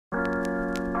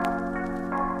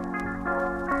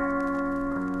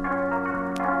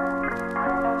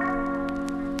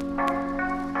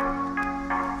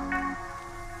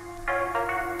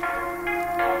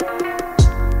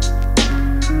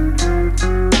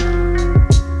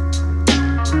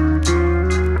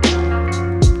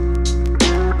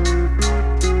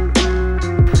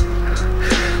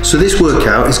So this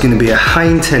workout is going to be a high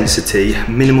intensity,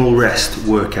 minimal rest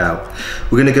workout.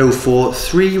 We're going to go for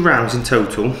 3 rounds in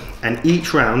total, and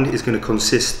each round is going to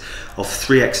consist of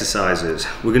 3 exercises.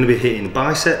 We're going to be hitting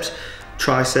biceps,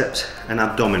 triceps and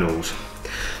abdominals.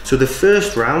 So the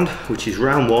first round, which is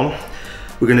round 1,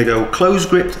 we're going to go close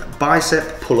grip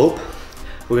bicep pull up.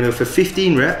 We're going to go for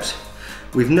 15 reps.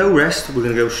 With no rest, we're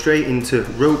going to go straight into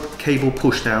rope cable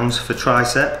push downs for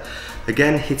tricep.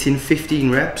 Again, hitting 15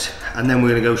 reps, and then we're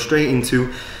going to go straight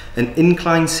into an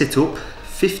incline sit-up,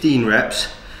 15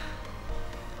 reps,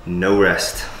 no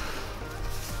rest.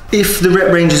 If the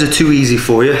rep ranges are too easy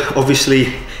for you,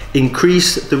 obviously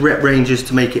increase the rep ranges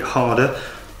to make it harder,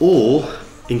 or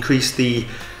increase the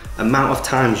amount of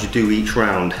times you do each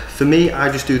round. For me,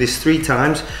 I just do this 3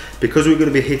 times. Because we're going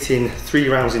to be hitting 3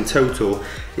 rounds in total,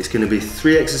 it's going to be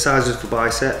 3 exercises for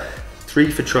bicep, 3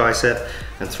 for tricep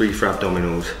and 3 for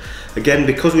abdominals. Again,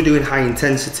 because we're doing high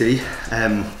intensity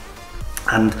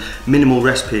and minimal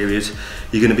rest periods,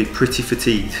 you're going to be pretty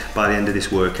fatigued by the end of this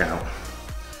workout.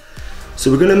 So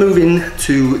we're going to move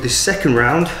into the second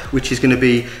round, which is going to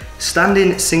be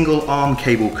standing single arm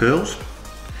cable curls.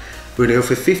 We're going to go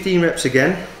for 15 reps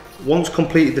again. Once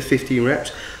completed the 15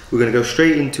 reps, we're going to go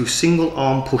straight into single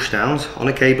arm push downs on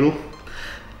a cable.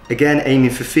 Again, aiming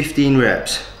for 15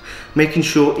 reps. Making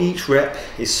sure each rep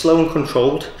is slow and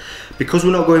controlled. Because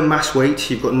we're not going mass weight,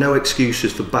 you've got no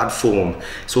excuses for bad form.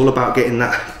 It's all about getting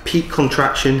that peak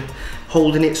contraction,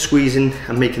 holding it, squeezing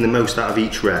and making the most out of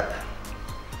each rep.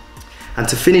 And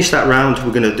to finish that round,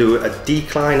 we're going to do a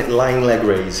decline lying leg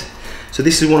raise. So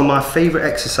this is one of my favourite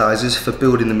exercises for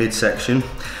building the midsection,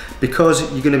 because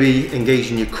you're going to be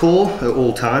engaging your core at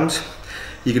all times.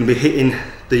 You're going to be hitting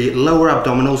the lower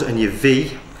abdominals and your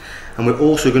V, and we're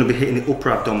also going to be hitting the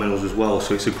upper abdominals as well.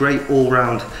 So it's a great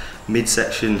all-round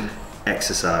midsection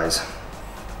exercise.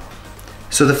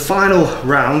 So the final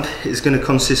round is going to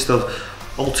consist of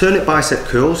alternate bicep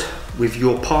curls with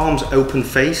your palms open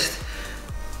faced,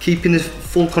 keeping the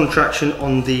full contraction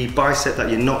on the bicep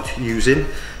that you're not using.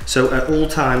 So at all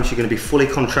times you're going to be fully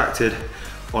contracted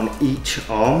on each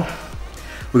arm.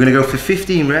 We're going to go for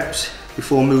 15 reps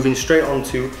before moving straight on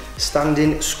to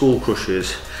standing skull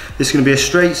crushers. This is going to be a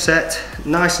straight set,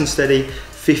 nice and steady,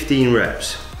 15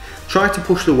 reps. Try to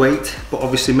push the weight, but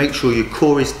obviously make sure your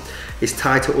core is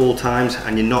tight at all times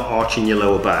and you're not arching your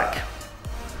lower back.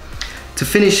 To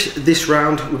finish this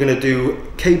round, we're going to do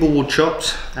cable wood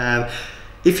chops.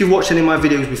 If you've watched any of my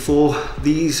videos before,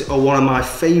 these are one of my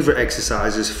favourite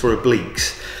exercises for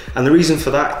obliques. And the reason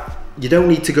for that, you don't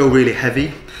need to go really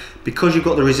heavy. Because you've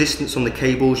got the resistance on the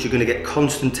cables, you're going to get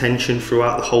constant tension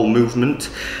throughout the whole movement.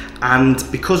 And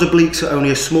because obliques are only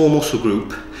a small muscle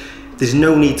group, there's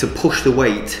no need to push the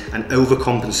weight and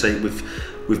overcompensate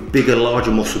with bigger,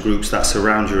 larger muscle groups that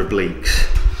surround your obliques.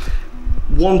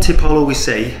 One tip I'll always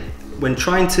say, when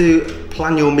trying to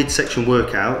plan your midsection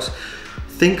workouts,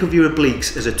 think of your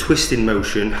obliques as a twisting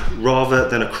motion rather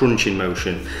than a crunching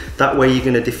motion. That way you're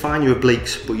going to define your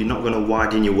obliques, but you're not going to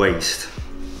widen your waist.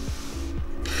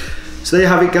 So there you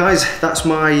have it, guys. That's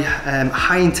my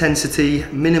high intensity,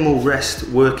 minimal rest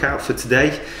workout for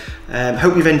today.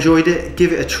 Hope you've enjoyed it.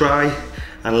 Give it a try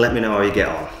and let me know how you get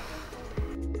on.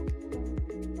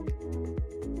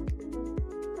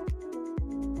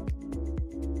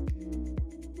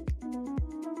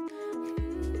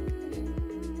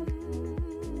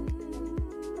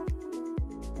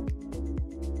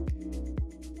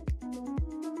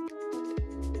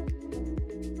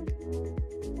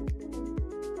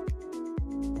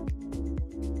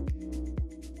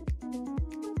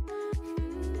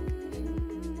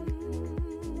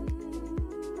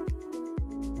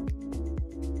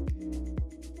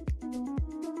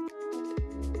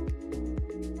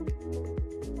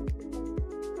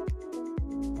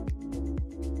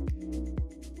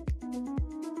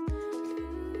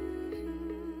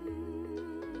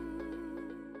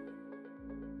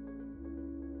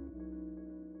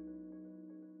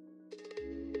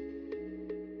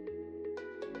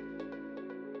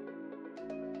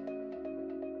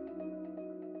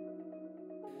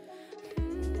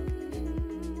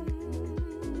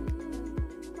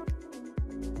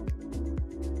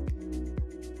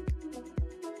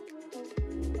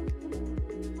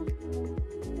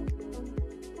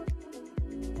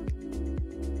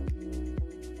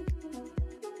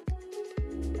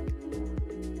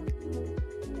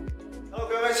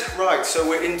 Right, so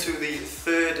we're into the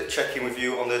third check-in with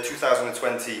you on the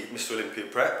 2020 Mr. Olympia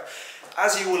Prep.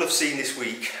 As you will have seen this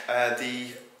week, the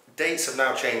dates have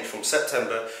now changed from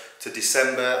September to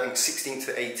December, I think 16th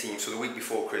to 18th, so the week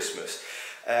before Christmas.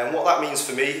 What that means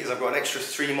for me is I've got an extra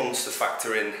 3 months to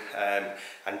factor in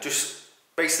and just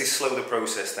basically slow the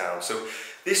process down. So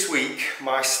this week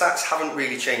my stats haven't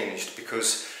really changed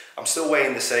because I'm still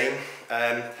weighing the same.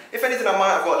 If anything, I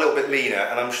might have got a little bit leaner,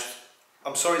 and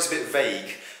I'm sorry it's a bit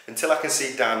vague. Until I can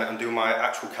see down and do my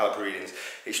actual caliber readings,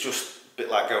 it's just a bit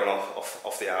like going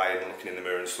off the eye and looking in the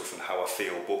mirror and stuff and how I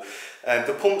feel. But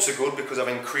the pumps are good because I've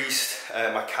increased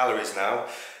my calories now.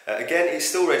 Again, it's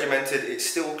still regimented, it's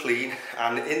still clean,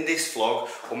 and in this vlog,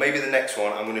 or maybe the next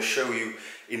one, I'm going to show you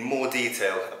in more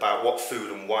detail about what food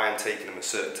and why I'm taking them at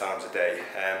certain times a day.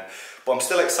 But I'm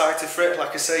still excited for it.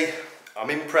 Like I say, I'm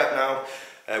in prep now,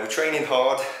 we're training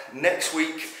hard. Next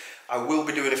week I will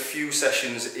be doing a few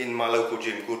sessions in my local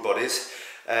gym, Good Bodies.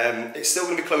 It's still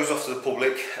going to be closed off to the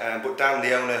public, but Dan,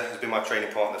 the owner, has been my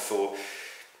training partner for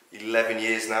 11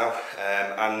 years now,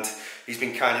 and he's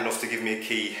been kind enough to give me a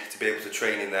key to be able to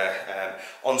train in there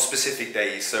on specific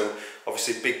days. So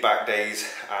obviously big back days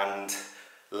and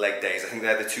leg days. I think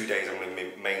they're the 2 days I'm going to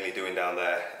be mainly doing down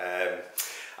there.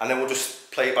 And then we'll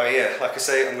just play it by ear. Like I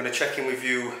say, I'm going to check in with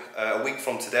you a week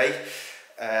from today.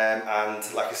 And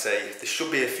like I say, there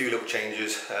should be a few little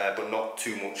changes, but not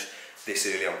too much this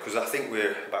early on, because I think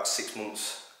we're about 6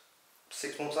 months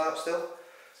out still.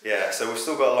 Yeah, so we've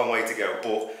still got a long way to go,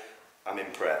 but I'm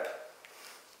in prep.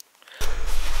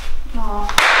 Aww.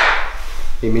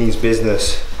 It means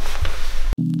business.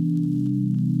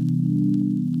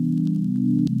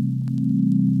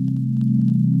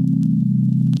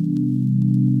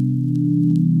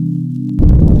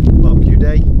 Barbecue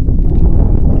day.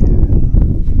 Yeah.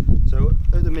 So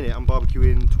at the minute I'm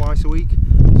barbecuing twice a week,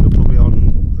 so probably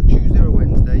on a Tuesday or a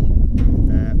Wednesday,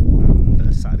 and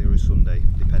a Saturday or a Sunday,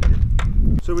 depending.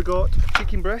 So we've got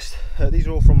chicken breast, these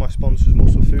are all from my sponsors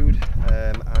Muscle Food,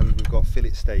 and we've got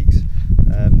fillet steaks.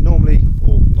 Normally,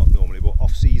 or not normally, but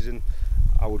off season,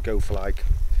 I would go for like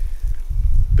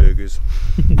burgers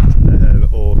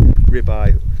or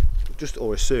ribeye,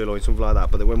 or a sirloin, something like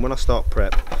that. But then when I start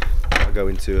prep, I go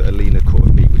into a leaner cut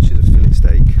of meat, which is a fillet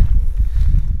steak.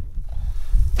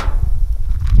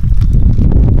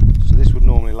 So this would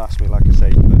normally last me, like I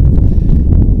say, for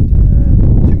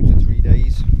 2 to 3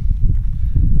 days.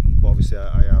 But obviously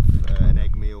I have an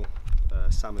egg meal,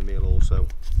 salmon meal also,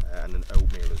 and an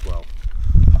oatmeal as well.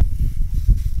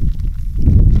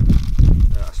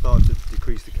 I started to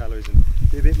decrease the calories and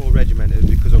be a bit more regimented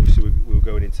because obviously we were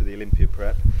going into the Olympia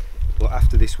Prep. But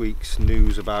after this week's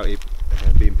news about it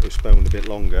being postponed a bit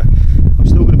longer, I'm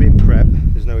still going to be in prep.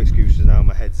 There's no excuses now,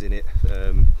 my head's in it.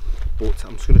 But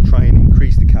I'm just going to try and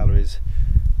increase the calories,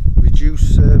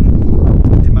 reduce the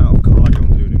amount of cardio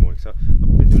I'm doing in the morning. So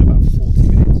I've been doing about 40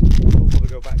 minutes. I'll probably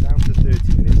go back down to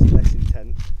 30 minutes, less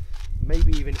intense.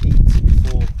 Maybe even eat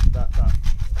before that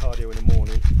cardio in the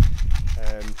morning.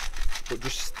 But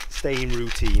just stay in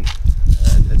routine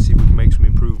and see if we can make some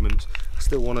improvements. I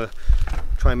still want to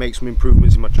try and make some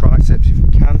improvements in my triceps if we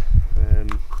can,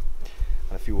 and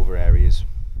a few other areas.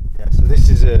 Yeah, so this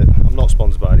is I'm not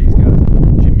sponsored by these guys.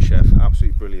 Gym Chef,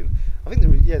 absolutely brilliant. I think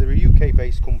they're a UK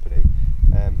based company,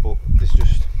 but this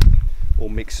just all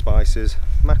mixed spices,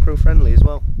 macro friendly as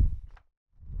well.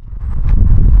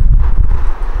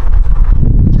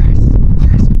 Yes.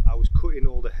 I was cutting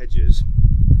all the hedges,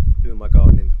 doing my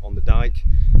gardening on the dike,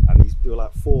 and they were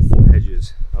like 4-foot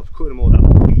hedges. I was cutting them all down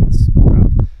with weeds,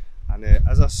 crap. And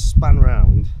as I span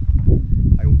round,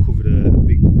 I uncovered a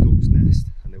big duck's nest,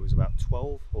 and there was about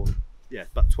 12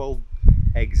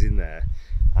 eggs in there,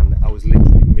 and I was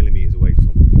literally millimetres away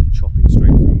from chopping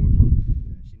straight through them.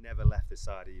 She never left the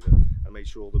side either. I made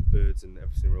sure all the birds and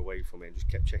everything were away from it, and just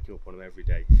kept checking up on them every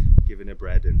day, giving her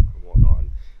bread and whatnot.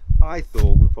 And I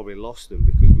thought we'd probably lost them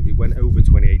because it went over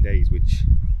 28 days, which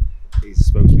is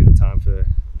supposed to be the time for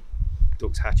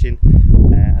ducks hatching.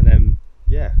 And then,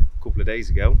 yeah, a couple of days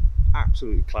ago,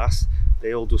 absolutely class.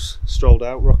 They all just strolled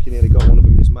out. Rocky nearly got one of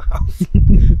them in his mouth.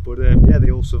 But yeah, they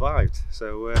all survived.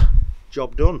 So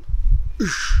job done.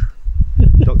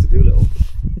 Dr. Doolittle.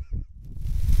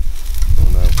 Oh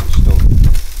no, it's still.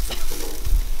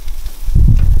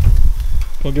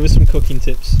 Well, give us some cooking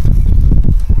tips.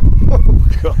 Oh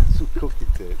god, some cooking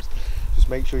tips. Just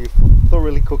make sure you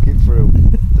thoroughly cook it through.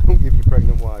 Don't give your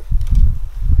pregnant wife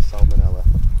salmonella,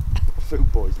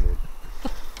 food poisoning.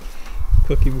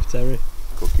 Cooking with Terry.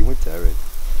 Cooking with Terry.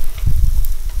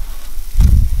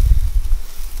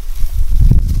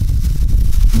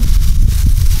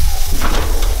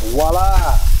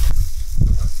 Voila!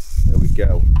 There we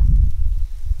go.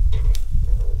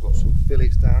 Got some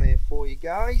fillets down here for you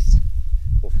guys,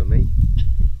 or for me.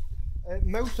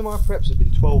 Most of my preps have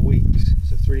been 12 weeks,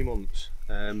 so 3 months,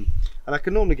 and I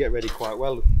can normally get ready quite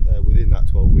well within that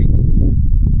 12 weeks.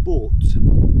 But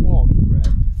one prep,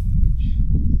 which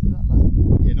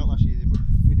yeah, not last year, but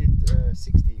we did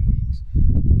 16 weeks,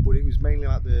 but it was mainly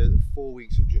like the 4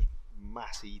 weeks of just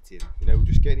mass eating, you know,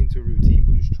 just getting into a routine,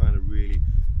 but just trying to really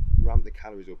ramp the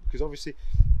calories up. Because obviously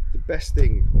the best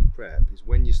thing on prep is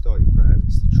when you start your prep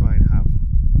is to try and have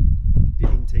the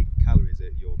intake of calories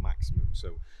at your maximum.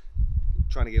 So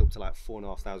trying to get up to like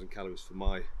 4,500 calories for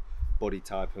my body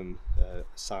type and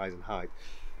size and height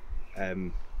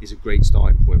is a great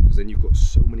starting point, because then you've got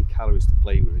so many calories to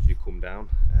play with as you come down.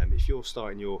 If you're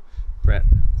starting your prep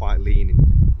quite lean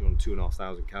and you're on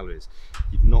 2,500 calories,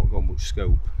 you've not got much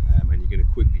scope, and you're going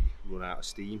to quickly run out of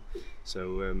steam.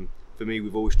 So for me,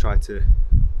 we've always tried to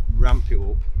ramp it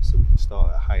up so we can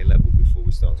start at a higher level before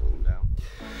we start to come down.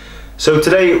 So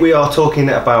today we are talking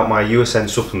about my USN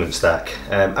supplement stack.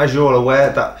 As you're all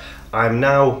aware, that I'm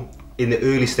now in the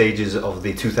early stages of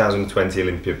the 2020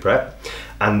 Olympia Prep,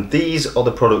 and these are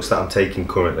the products that I'm taking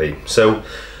currently. So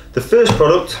the first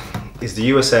product is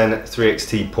the USN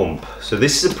 3XT pump. So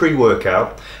this is a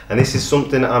pre-workout, and this is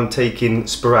something I'm taking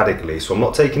sporadically, so I'm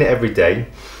not taking it every day.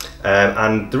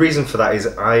 And the reason for that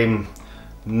is I'm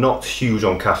not huge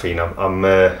on caffeine. I'm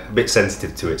a bit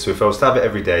sensitive to it, so if I was to have it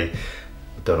every day,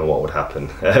 I don't know what would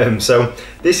happen. So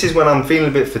this is when I'm feeling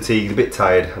a bit fatigued, a bit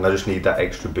tired, and I just need that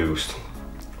extra boost.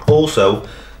 Also,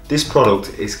 this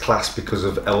product is classed because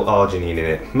of L-arginine in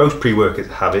it. Most pre-workouts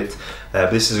have it.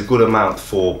 This is a good amount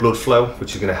for blood flow,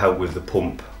 which is going to help with the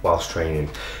pump whilst training.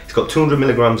 It's got 200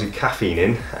 milligrams of caffeine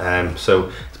in,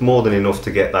 so it's more than enough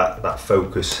to get that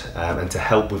focus and to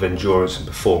help with endurance and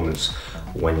performance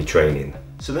when you're training.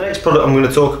 So the next product I'm going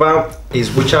to talk about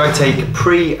is which I take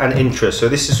pre and intra. So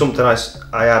this is something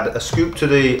I add a scoop to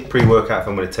the pre-workout if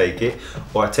I'm going to take it,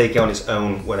 or I take it on its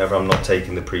own whenever I'm not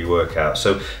taking the pre-workout.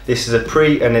 So this is a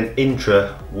pre and an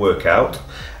intra workout.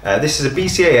 This is a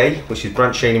BCAA, which is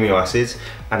branched chain amino acids,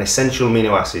 and essential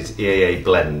amino acids, EAA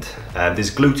blend.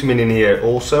 There's glutamine in here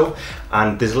also,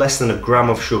 and there's less than 1 gram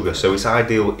of sugar. So it's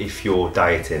ideal if you're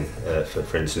dieting,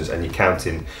 for instance, and you're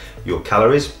counting your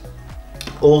calories.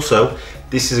 Also,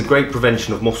 this is a great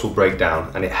prevention of muscle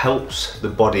breakdown, and it helps the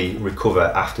body recover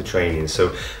after training. So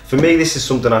for me, this is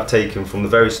something I've taken from the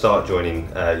very start joining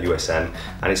USN,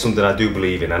 and it's something I do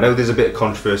believe in. I know there's a bit of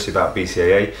controversy about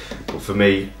BCAA, but for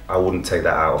me, I wouldn't take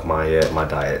that out of my, my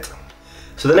diet.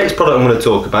 So the next product I'm going to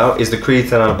talk about is the creatine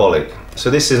anabolic. So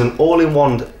this is an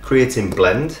all-in-one creatine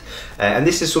blend, and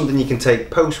this is something you can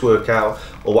take post-workout,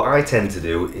 or what I tend to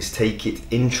do is take it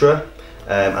intra,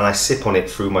 and I sip on it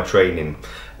through my training.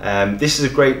 This is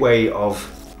a great way of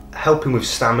helping with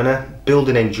stamina,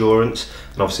 building endurance,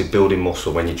 and obviously building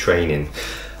muscle when you're training.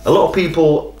 A lot of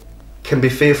people can be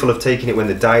fearful of taking it when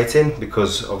they're dieting,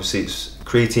 because obviously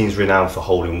creatine is renowned for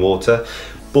holding water,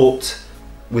 but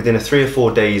within 3 or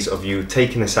 4 days of you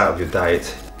taking this out of your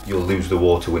diet, you'll lose the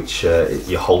water which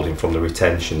you're holding from the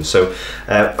retention. So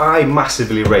I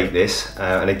massively rate this,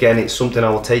 and again, it's something I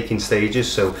will take in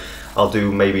stages. So I'll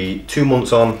do maybe 2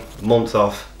 months on, a month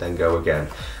off, then go again.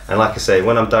 And like I say,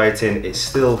 when I'm dieting, it's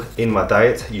still in my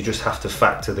diet. You just have to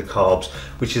factor the carbs,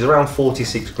 which is around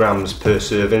 46 grams per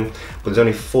serving, but there's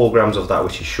only 4 grams of that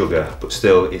which is sugar, but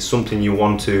still it's something you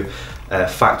want to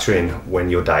factor in when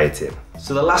you're dieting.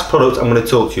 So the last product I'm going to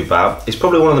talk to you about is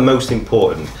probably one of the most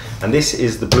important, and this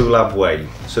is the Blue Lab Whey.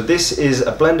 So this is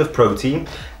a blend of protein,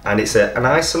 and it's an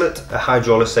isolate, a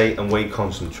hydrolysate and whey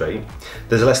concentrate.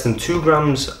 There's less than 2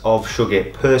 grams of sugar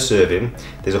per serving,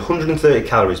 there's 130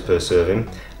 calories per serving,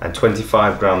 and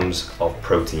 25 grams of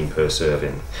protein per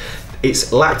serving.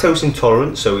 It's lactose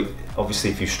intolerant, so obviously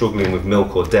if you're struggling with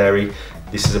milk or dairy,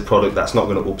 this is a product that's not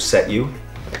going to upset you.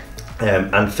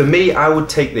 And for me, I would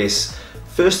take this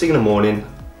first thing in the morning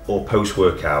or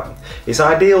post-workout. It's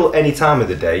ideal any time of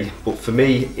the day, but for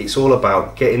me, it's all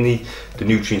about getting the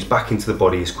nutrients back into the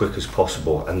body as quick as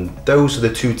possible. And those are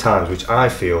the 2 times which I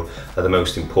feel are the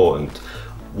most important.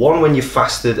 One, when you've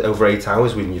fasted over 8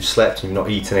 hours, when you've slept and you've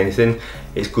not eaten anything,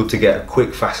 it's good to get a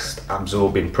quick, fast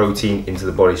absorbing protein into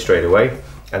the body straight away.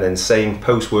 And then same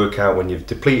post-workout, when you've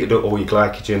depleted all your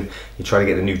glycogen, you try to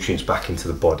get the nutrients back into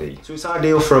the body. So it's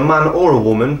ideal for a man or a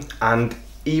woman, and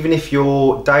even if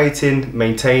you're dieting,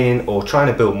 maintaining, or trying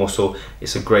to build muscle,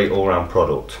 it's a great all-round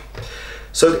product.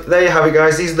 So there you have it,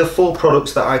 guys. These are the 4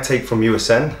 products that I take from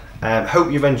USN. Hope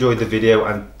you've enjoyed the video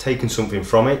and taken something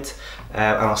from it,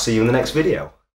 and I'll see you in the next video.